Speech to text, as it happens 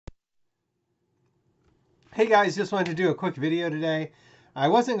Hey guys, just wanted to do a quick video today. I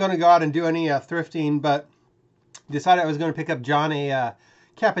wasn't going to go out and do any thrifting, but decided I was going to pick up John a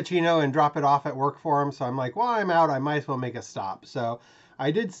cappuccino and drop it off at work for him. So I'm like, well, I'm out. I might as well make a stop. So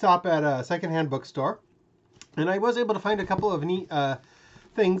I did stop at a secondhand bookstore, and I was able to find a couple of neat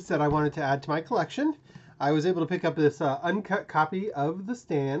things that I wanted to add to my collection. I was able to pick up this uncut copy of The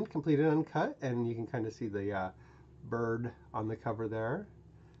Stand, completed uncut, and you can kind of see the bird on the cover there.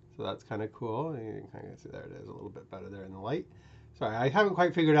 So that's kind of cool. You can kind of see there it is a little bit better there in the light. Sorry, I haven't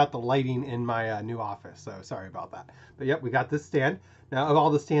quite figured out the lighting in my new office, so sorry about that. But yep, we got this stand. Now, of all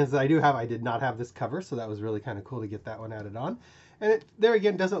the stands that I do have, I did not have this cover, so that was really kind of cool to get that one added on. And it, there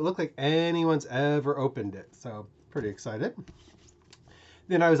again, doesn't look like anyone's ever opened it, so pretty excited.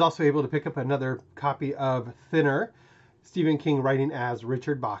 Then I was also able to pick up another copy of Thinner, Stephen King writing as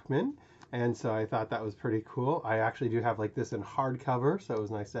Richard Bachman. And so I thought that was pretty cool. I actually do have like this in hardcover, so it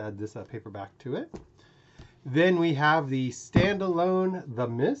was nice to add this paperback to it. Then we have the standalone The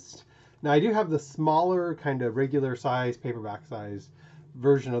Mist. Now I do have the smaller kind of regular size, paperback size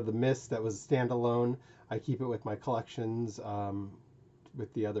version of The Mist that was standalone. I keep it with my collections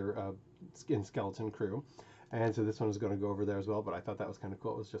with the other in Skeleton Crew. And so this one is going to go over there as well, but I thought that was kind of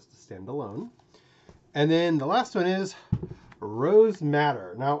cool. It was just a standalone. And then the last one is Rose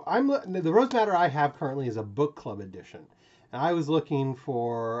Matter. Now, the Rose Matter I have currently is a book club edition. And I was looking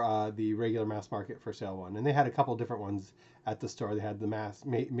for the regular mass market for sale one, and they had a couple different ones at the store. They had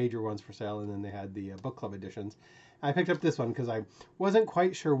the major ones for sale, and then they had the book club editions. I picked up this one because I wasn't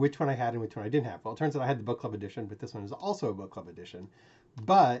quite sure which one I had and which one I didn't have. Well, it turns out I had the book club edition, but this one is also a book club edition.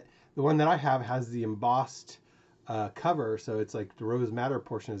 But the one that I have has the embossed cover, so it's like the Rose Matter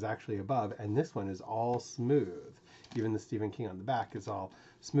portion is actually above, and this one is all smooth. Even the Stephen King on the back is all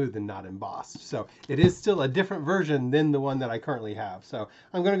smooth and not embossed. So it is still a different version than the one that I currently have. So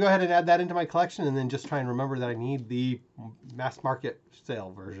I'm going to go ahead and add that into my collection, and then just try and remember that I need the mass market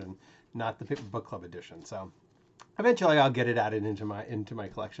sale version, not the book club edition. So eventually I'll get it added into my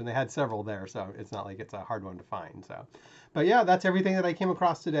collection. They had several there, so it's not like it's a hard one to find. So, but yeah, that's everything that I came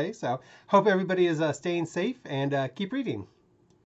across today. So hope everybody is staying safe and keep reading.